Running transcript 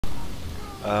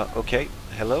Okay.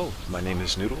 Hello, my name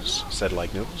is NuduLz, said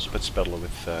like noodles, but spelled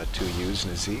with two U's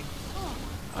and a Z.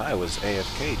 I was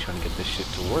AFK trying to get this shit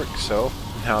to work, so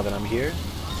now that I'm here,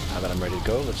 now that I'm ready to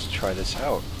go, let's try this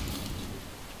out.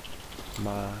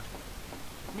 Part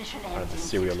of the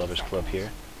Serial Lovers Club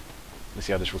here. Let's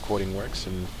see how this recording works,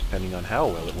 and depending on how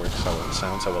well it works, how well it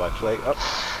sounds, how well I play.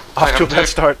 Oh, off to a bad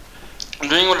start. I'm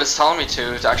doing what it's telling me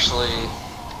to actually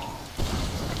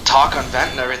talk on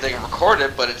vent and everything and record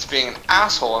it, but it's being an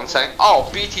asshole and saying, "Oh,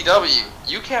 BTW,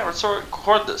 you can't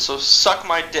record this, so suck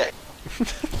my dick."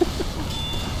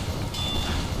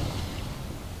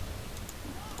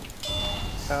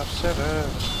 Top 7.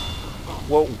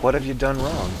 Well, what have you done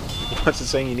wrong? What's it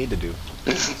saying you need to do?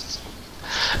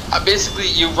 Basically,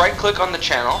 you right-click on the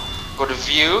channel, go to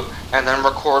View, and then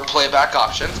Record Playback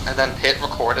Options, and then hit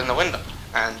Record in the window.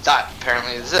 And that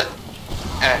apparently is it.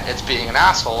 And it's being an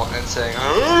asshole and saying,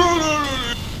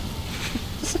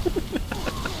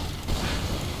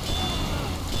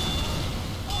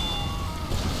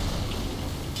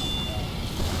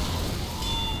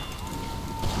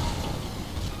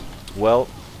 Well,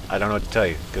 I don't know what to tell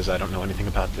you, because I don't know anything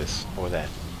about this or that.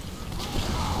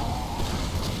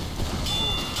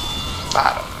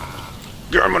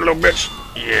 Get him, little bitch!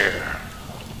 Yeah!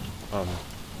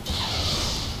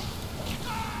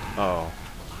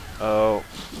 Oh.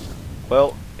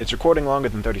 Well, it's recording longer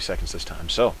than 30 seconds this time,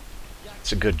 so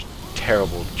it's a good,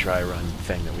 terrible dry run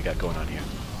thing that we got going on here.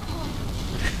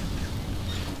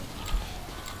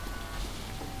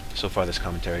 So far this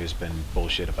commentary has been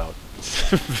bullshit about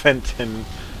vent and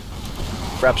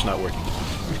perhaps not working.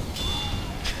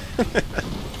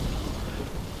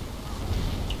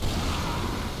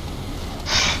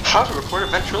 how to record a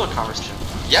ventriloquist conversation.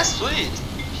 Yes, please!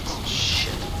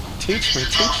 Shit. Teach me,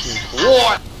 teach me.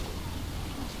 What?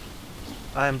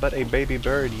 I am but a baby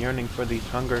bird yearning for the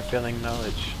hunger-filling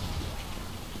knowledge.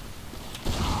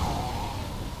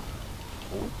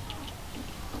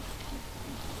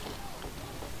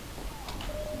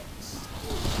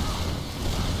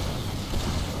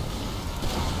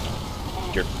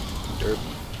 Derp. Derp.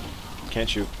 Can't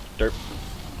shoot. Derp.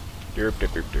 Derp, derp,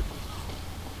 derp, derp.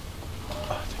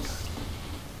 Oh, thank God.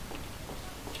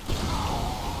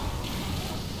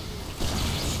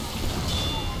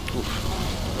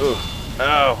 Oof. Oof.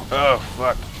 Oh, oh,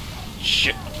 fuck.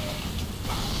 Shit.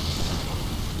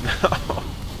 No.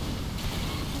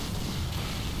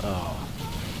 Oh.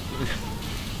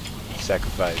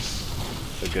 Sacrifice.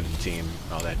 The good of the team.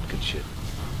 All that good shit.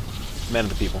 Man of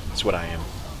the people. That's what I am.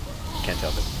 Can't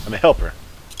help it. I'm a helper.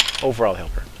 Overall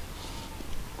helper.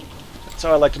 That's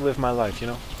how I like to live my life, you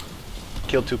know?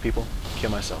 Kill 2 people,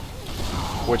 kill myself.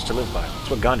 Words to live by. That's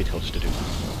what Gandhi told us to do.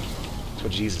 That's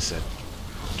what Jesus said.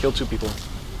 Kill 2 people,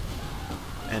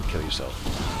 and kill yourself.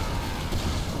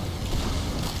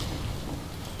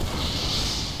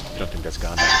 You don't think that's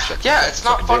Gandhi? Yeah, it's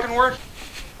not fucking working.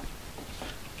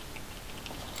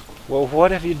 Well,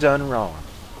 what have you done wrong?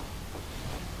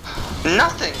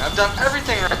 Nothing. I've done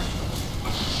everything right.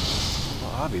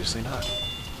 Well, obviously not.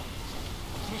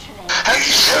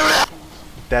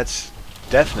 That's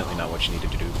definitely not what you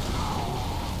needed to do.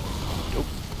 Nope.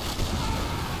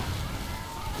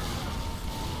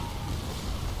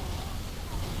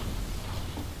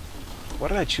 Why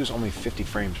did I choose only 50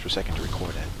 frames per second to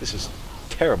record at? This is a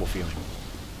terrible feeling.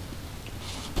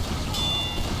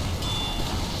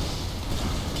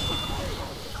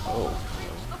 Oh.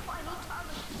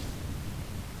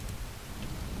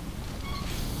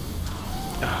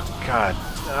 Oh, God.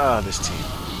 Oh, this team.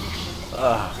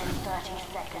 Oh.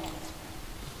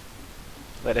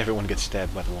 Let everyone get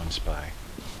stabbed by the one spy.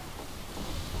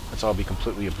 Let's all be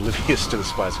completely oblivious to the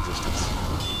spy's existence.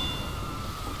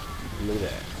 Look at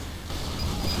that.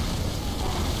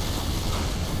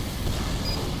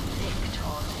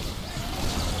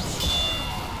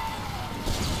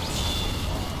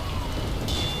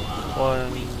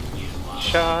 One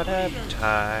shot at a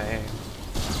time.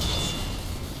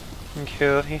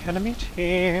 Kill the enemy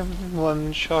team.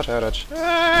 One shot at a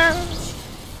time.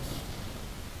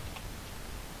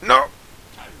 No!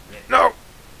 No!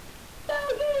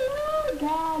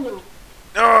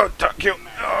 No! Kill!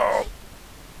 No!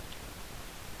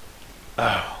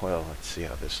 Oh, well, let's see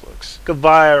how this looks.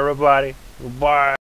 Goodbye, everybody. Goodbye.